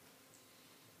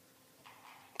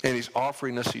 and he's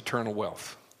offering us eternal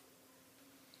wealth.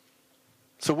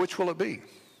 So which will it be?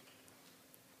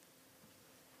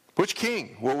 Which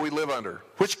king will we live under?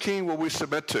 Which king will we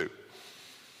submit to?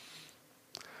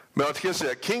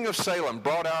 Melchizedek, king of Salem,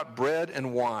 brought out bread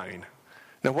and wine.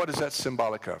 Now, what is that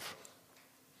symbolic of?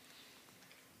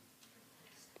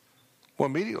 Well,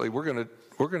 immediately we're going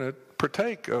to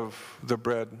partake of the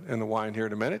bread and the wine here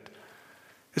in a minute.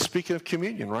 It's speaking of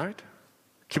communion, right?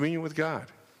 Communion with God.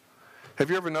 Have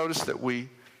you ever noticed that we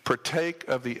partake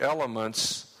of the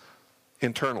elements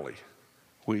internally?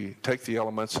 We take the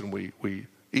elements and we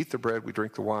eat the bread, we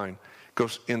drink the wine. It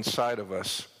goes inside of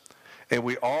us. And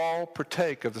we all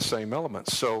partake of the same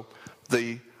elements. So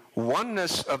the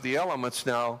oneness of the elements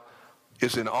now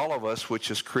is in all of us,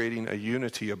 which is creating a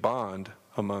unity, a bond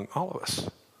among all of us.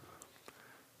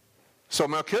 So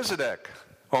Melchizedek,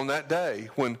 on that day,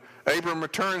 when Abram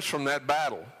returns from that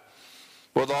battle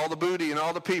with all the booty and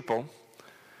all the people,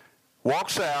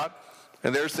 walks out,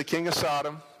 and there's the king of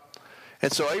Sodom.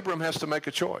 And so Abram has to make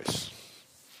a choice.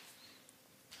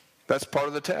 That's part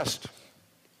of the test.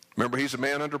 Remember, he's a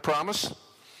man under promise.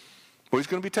 Well, he's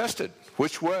going to be tested.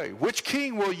 Which way? Which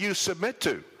king will you submit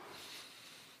to?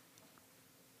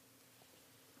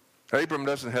 Abram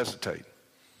doesn't hesitate.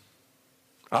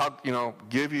 I'm not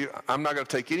going to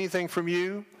take anything from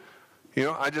you.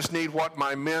 I just need what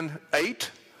my men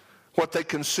ate, what they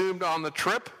consumed on the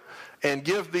trip, and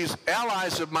give these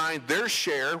allies of mine their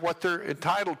share, what they're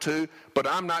entitled to, but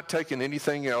I'm not taking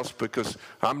anything else because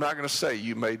I'm not going to say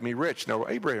you made me rich. Now,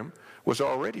 Abraham was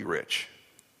already rich.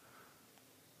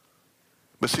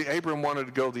 But see, Abram wanted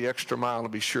to go the extra mile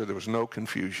and be sure there was no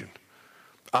confusion.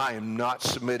 I am not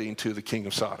submitting to the king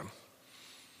of Sodom.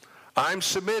 I'm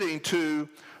submitting to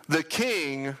the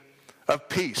king of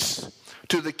peace,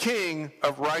 to the king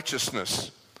of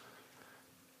righteousness.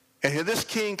 And here this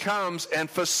king comes and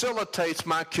facilitates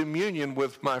my communion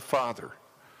with my Father.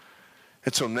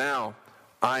 And so now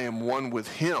I am one with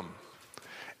him.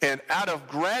 And out of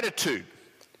gratitude,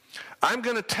 I'm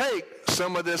going to take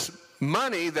some of this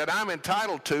money that I'm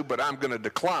entitled to, but I'm going to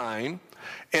decline,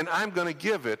 and I'm going to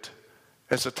give it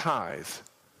as a tithe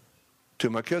to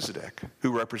Melchizedek,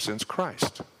 who represents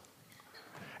Christ.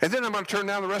 And then I'm going to turn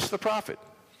down the rest of the profit.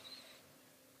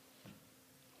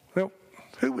 Well,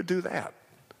 who would do that?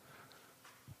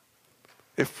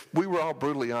 If we were all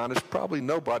brutally honest, probably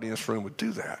nobody in this room would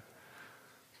do that.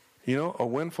 You know, a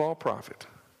windfall profit.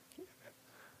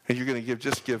 And you're going to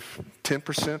just give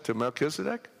 10% to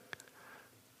Melchizedek?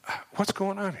 What's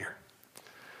going on here?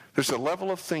 There's a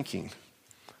level of thinking,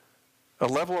 a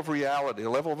level of reality, a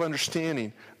level of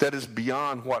understanding that is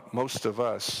beyond what most of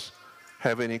us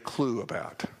have any clue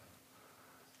about.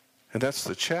 And that's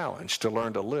the challenge, to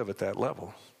learn to live at that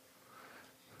level.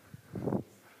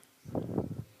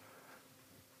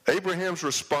 Abraham's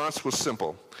response was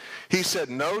simple. He said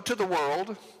no to the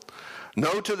world,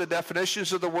 no to the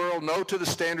definitions of the world, no to the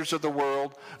standards of the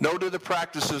world, no to the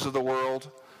practices of the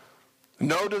world,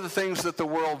 no to the things that the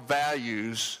world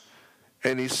values,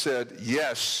 and he said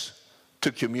yes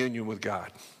to communion with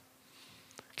God.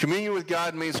 Communion with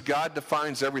God means God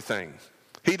defines everything.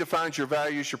 He defines your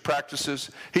values, your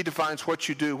practices. He defines what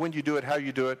you do, when you do it, how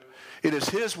you do it. It is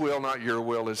his will, not your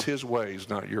will. It's his ways,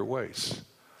 not your ways.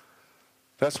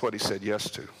 That's what he said yes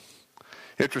to.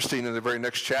 Interesting, in the very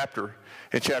next chapter,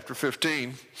 in chapter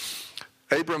 15,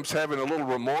 Abram's having a little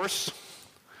remorse.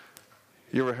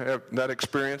 You ever have that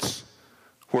experience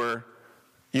where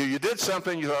you did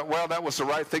something, you thought, well, that was the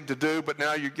right thing to do, but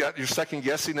now you're second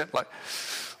guessing it, like,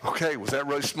 okay, was that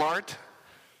really smart?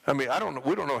 I mean,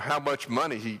 we don't know how much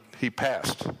money he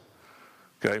passed.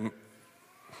 Okay,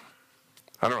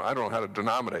 I don't know how to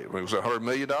denominate it. I mean, was it $100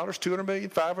 million, $200 million,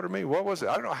 $500 million? What was it?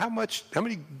 I don't know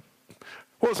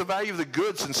what was the value of the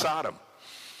goods in Sodom?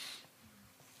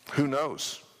 Who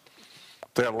knows?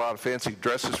 They had a lot of fancy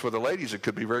dresses for the ladies. It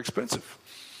could be very expensive.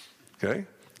 Okay,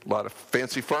 a lot of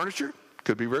fancy furniture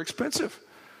could be very expensive.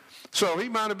 So he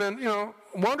might have been,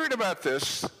 wondering about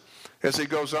this as he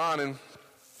goes on, and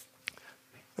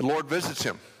the Lord visits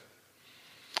him.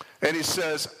 And he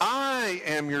says, I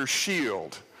am your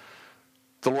shield.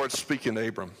 The Lord's speaking to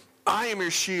Abram. I am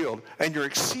your shield and your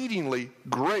exceedingly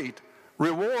great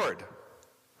reward.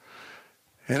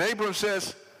 And Abram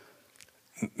says,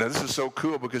 now this is so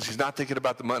cool because he's not thinking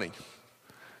about the money.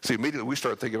 See, immediately we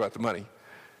start thinking about the money.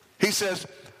 He says,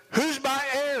 who's my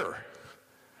heir?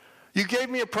 You gave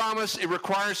me a promise. It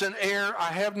requires an heir.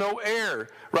 I have no heir.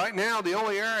 Right now, the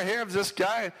only heir I have is this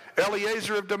guy,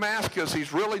 Eliezer of Damascus.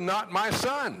 He's really not my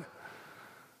son.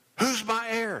 Who's my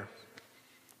heir?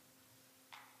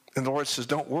 And the Lord says,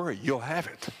 don't worry, you'll have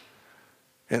it.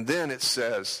 And then it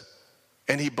says,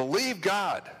 and he believed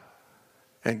God,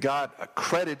 and God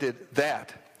accredited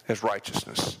that as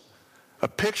righteousness. A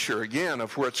picture, again,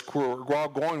 of where we're all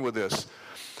going with this.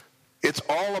 It's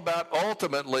all about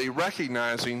ultimately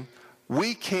recognizing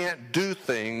we can't do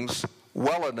things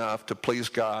well enough to please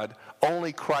God.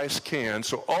 Only Christ can.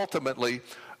 So ultimately,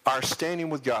 our standing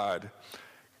with God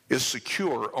is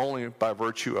secure only by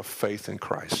virtue of faith in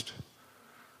Christ.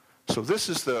 So this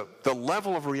is the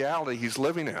level of reality he's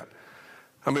living at.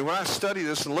 I mean, when I study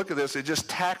this and look at this, it just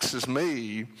taxes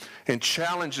me and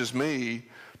challenges me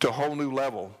to a whole new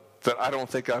level that I don't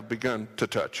think I've begun to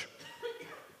touch.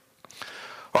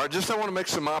 All right, I want to make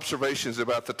some observations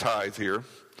about the tithe here.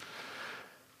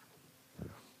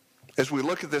 As we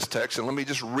look at this text, and let me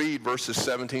just read verses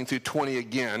 17 through 20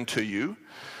 again to you.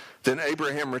 Then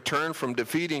Abraham returned from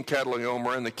defeating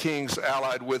Chedorlaomer and the kings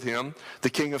allied with him. The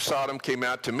king of Sodom came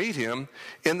out to meet him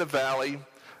in the valley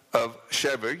of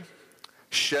Sheva,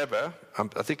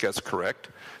 I think that's correct.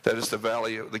 That is the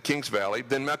valley, the king's valley.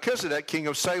 Then Melchizedek, king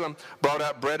of Salem, brought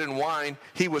out bread and wine.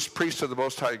 He was priest of the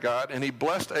Most High God, and he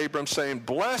blessed Abram, saying,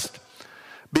 blessed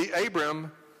be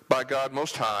Abram by God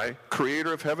Most High,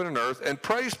 creator of heaven and earth, and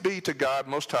praise be to God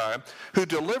Most High, who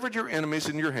delivered your enemies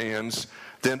in your hands.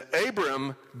 Then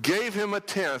Abram gave him a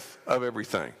tenth of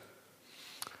everything.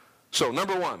 So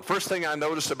number one, first thing I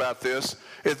noticed about this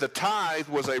is the tithe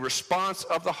was a response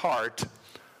of the heart,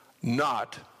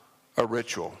 not a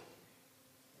ritual.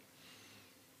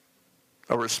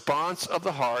 A response of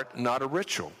the heart, not a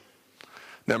ritual.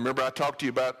 Now remember I talked to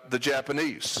you about the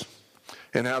Japanese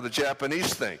and how the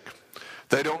Japanese think.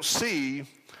 They don't see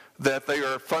that they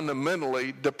are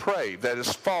fundamentally depraved, that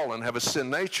is fallen, have a sin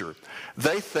nature.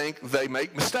 They think they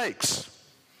make mistakes.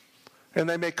 And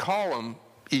they may call them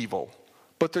evil,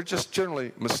 but they're just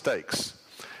generally mistakes.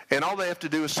 And all they have to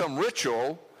do is some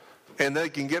ritual, and they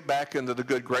can get back into the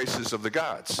good graces of the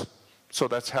gods. So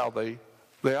that's how they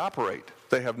operate.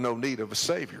 They have no need of a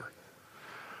Savior.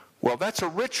 Well, that's a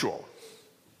ritual.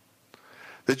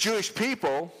 The Jewish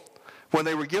people, when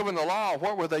they were given the law,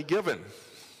 what were they given?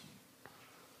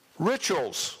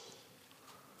 Rituals.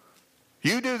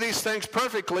 You do these things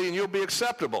perfectly and you'll be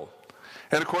acceptable.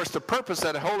 And of course, the purpose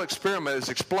of that whole experiment is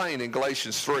explained in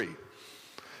Galatians 3.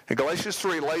 And Galatians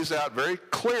 3 lays out very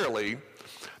clearly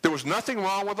there was nothing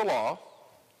wrong with the law.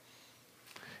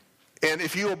 And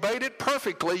if you obeyed it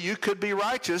perfectly, you could be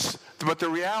righteous. But the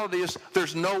reality is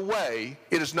there's no way,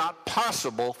 it is not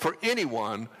possible for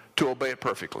anyone to obey it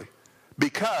perfectly.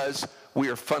 Because we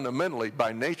are fundamentally,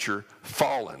 by nature,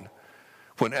 fallen.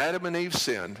 When Adam and Eve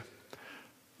sinned,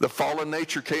 the fallen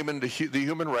nature came into the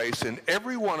human race, and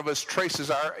every one of us traces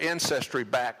our ancestry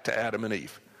back to Adam and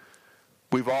Eve.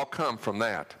 We've all come from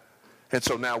that. And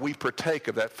so now we partake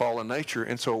of that fallen nature,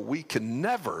 and so we can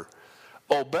never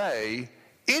obey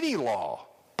any law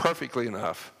perfectly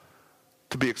enough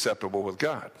to be acceptable with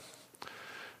God.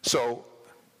 So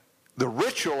the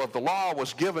ritual of the law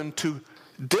was given to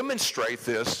demonstrate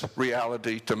this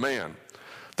reality to man.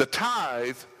 The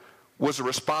tithe was a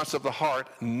response of the heart,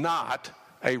 not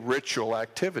a ritual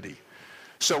activity.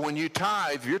 So when you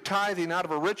tithe, you're tithing out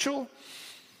of a ritual,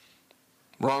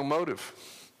 wrong motive.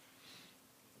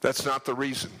 That's not the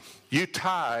reason. You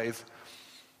tithe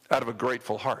out of a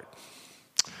grateful heart.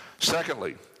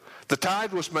 Secondly, the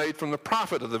tithe was made from the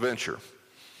profit of the venture,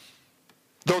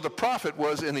 though the profit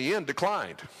was in the end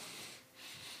declined.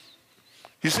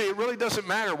 You see, it really doesn't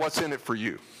matter what's in it for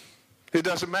you. It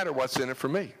doesn't matter what's in it for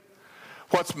me.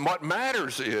 What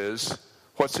matters is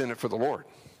what's in it for the Lord.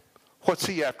 What's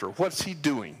he after? What's he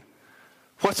doing?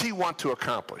 What's he want to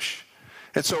accomplish?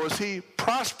 And so as he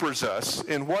prospers us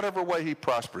in whatever way he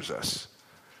prospers us,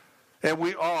 and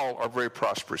we all are very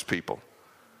prosperous people.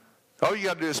 All you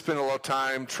got to do is spend a little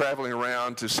time traveling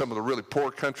around to some of the really poor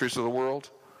countries of the world.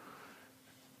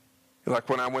 Like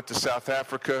when I went to South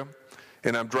Africa,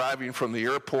 and I'm driving from the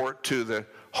airport to the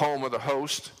home of the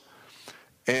host,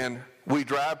 and we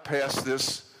drive past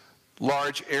this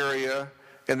large area,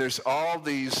 and there's all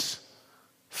these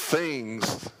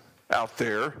things out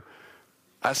there.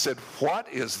 I said, "What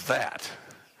is that?"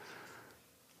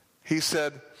 He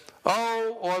said,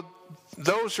 "Oh, well,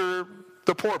 those are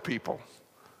the poor people."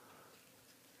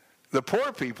 The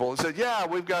poor people said, "Yeah,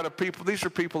 we've got these are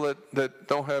people that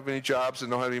don't have any jobs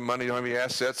and don't have any money, don't have any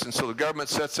assets, and so the government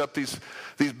sets up these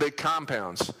big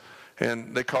compounds,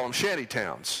 and they call them shanty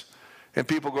towns. And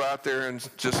people go out there and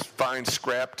just find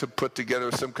scrap to put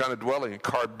together some kind of dwelling,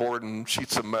 cardboard and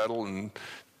sheets of metal and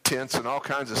tents and all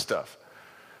kinds of stuff.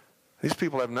 These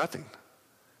people have nothing.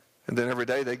 And then every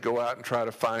day they go out and try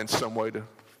to find some way to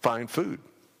find food,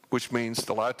 which means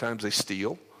a lot of times they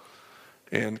steal,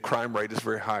 and crime rate is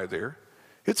very high there.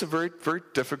 It's a very, very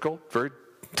difficult, very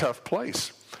tough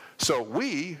place. So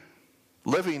we,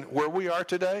 living where we are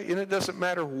today, and it doesn't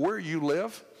matter where you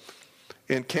live,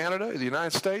 in Canada, in the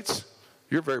United States,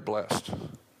 you're very blessed.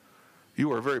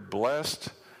 You are very blessed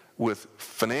with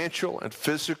financial and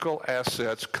physical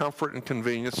assets, comfort and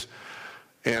convenience.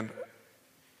 And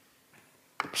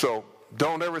so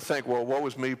don't ever think, well, woe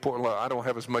is me, poor, I don't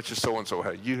have as much as so-and-so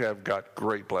had. You have got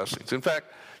great blessings. In fact,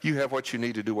 you have what you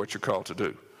need to do what you're called to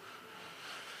do.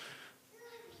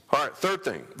 All right, third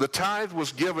thing. The tithe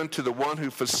was given to the one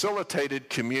who facilitated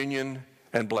communion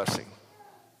and blessing.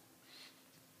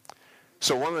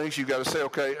 So one of the things you've got to say,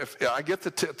 okay, if I get the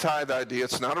tithe idea.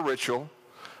 It's not a ritual.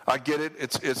 I get it.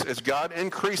 It's God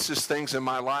increases things in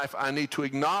my life. I need to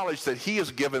acknowledge that he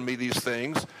has given me these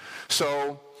things.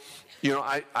 So,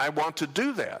 I want to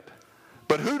do that.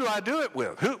 But who do I do it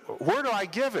with? Where do I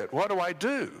give it? What do I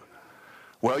do?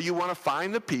 Well, you want to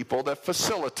find the people that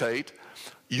facilitate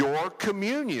your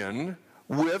communion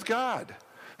with God.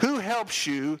 Who helps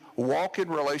you walk in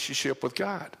relationship with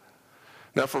God?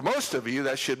 Now, for most of you,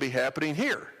 that should be happening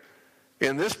here,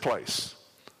 in this place.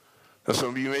 Now, some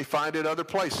of you may find it other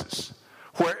places.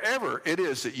 Wherever it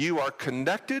is that you are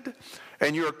connected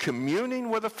and you're communing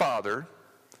with the Father,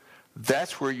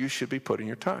 that's where you should be putting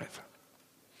your tithe.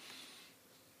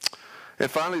 And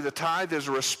finally, the tithe is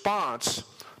a response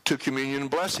to communion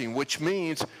and blessing, which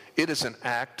means it is an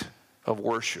act of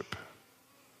worship.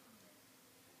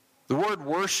 The word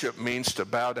worship means to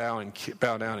bow down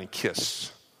and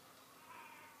kiss.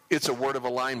 It's a word of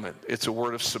alignment. It's a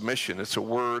word of submission. It's a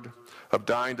word of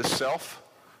dying to self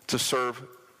to serve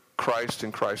Christ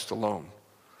and Christ alone.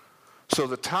 So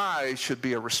the tithe should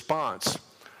be a response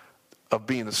of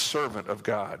being a servant of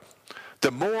God.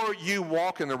 The more you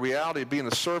walk in the reality of being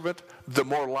a servant, the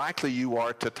more likely you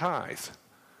are to tithe.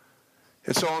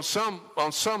 And so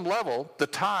on some level, the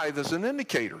tithe is an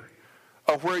indicator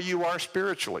of where you are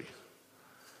spiritually.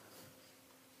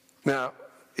 Now,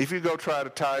 if you go try to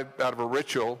tithe out of a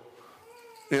ritual,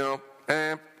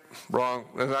 wrong,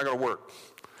 that's not going to work.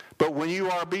 But when you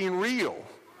are being real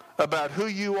about who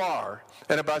you are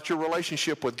and about your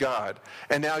relationship with God,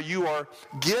 and now you are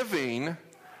tithing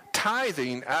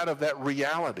out of that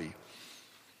reality,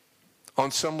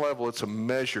 on some level it's a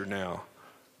measure now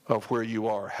of where you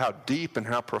are, how deep and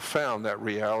how profound that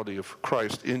reality of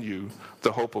Christ in you,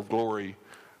 the hope of glory,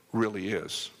 really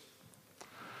is.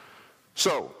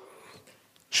 So,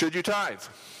 should you tithe?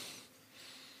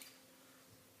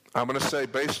 I'm going to say,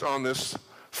 based on this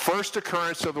first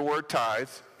occurrence of the word tithe,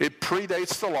 it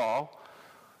predates the law.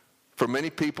 For many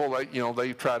people,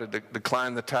 they try to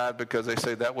decline the tithe because they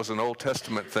say that was an Old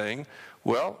Testament thing.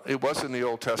 Well, it was in the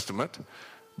Old Testament,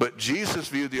 but Jesus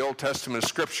viewed the Old Testament as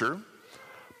Scripture.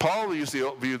 Paul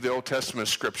viewed the Old Testament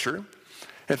as Scripture.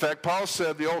 In fact, Paul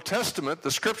said the Old Testament,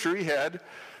 the Scripture he had,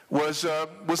 was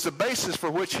the basis for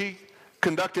which he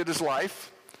conducted his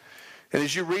life. And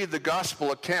as you read the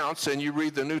gospel accounts and you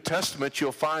read the New Testament,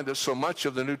 you'll find that so much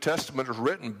of the New Testament is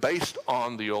written based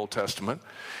on the Old Testament.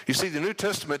 You see, the New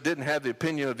Testament didn't have the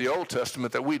opinion of the Old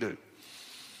Testament that we do.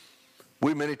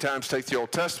 We many times take the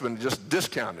Old Testament and just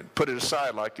discount it, put it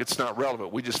aside like it's not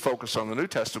relevant. We just focus on the New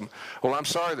Testament. Well, I'm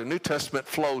sorry, the New Testament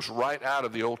flows right out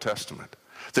of the Old Testament.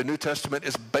 The New Testament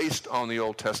is based on the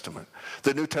Old Testament.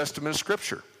 The New Testament is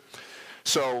Scripture.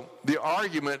 So the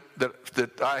argument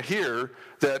that I hear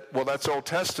that, well, that's Old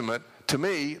Testament, to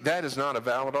me, that is not a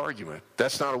valid argument.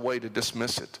 That's not a way to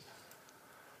dismiss it.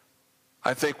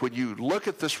 I think when you look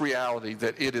at this reality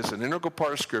that it is an integral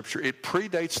part of Scripture, it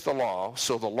predates the law,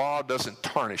 so the law doesn't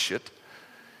tarnish it.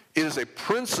 It is a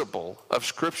principle of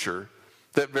Scripture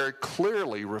that very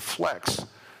clearly reflects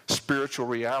spiritual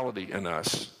reality in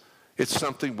us. It's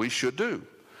something we should do.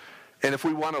 And if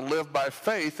we want to live by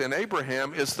faith, and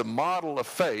Abraham is the model of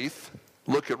faith,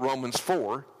 look at Romans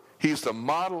 4, he's the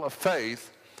model of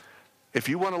faith. If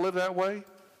you want to live that way,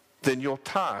 then you'll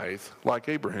tithe like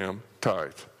Abraham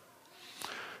tithed.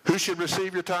 Who should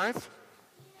receive your tithe?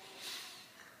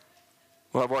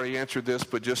 Well, I've already answered this,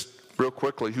 but just real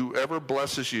quickly, whoever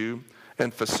blesses you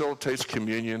and facilitates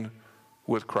communion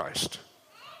with Christ.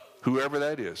 Whoever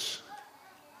that is.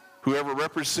 Whoever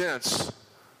represents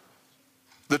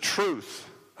the truth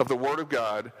of the Word of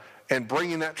God and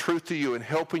bringing that truth to you and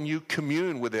helping you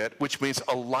commune with it, which means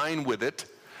align with it,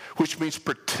 which means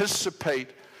participate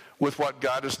with what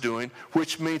God is doing,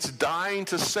 which means dying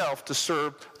to self to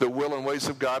serve the will and ways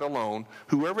of God alone.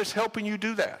 Whoever is helping you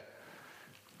do that,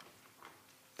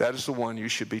 that is the one you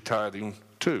should be tithing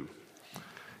to.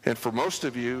 And for most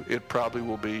of you, it probably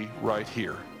will be right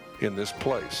here in this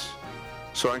place.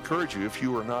 So I encourage you, if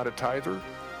you are not a tither,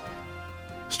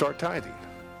 start tithing.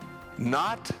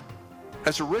 Not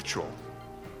as a ritual,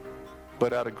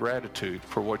 but out of gratitude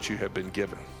for what you have been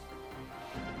given.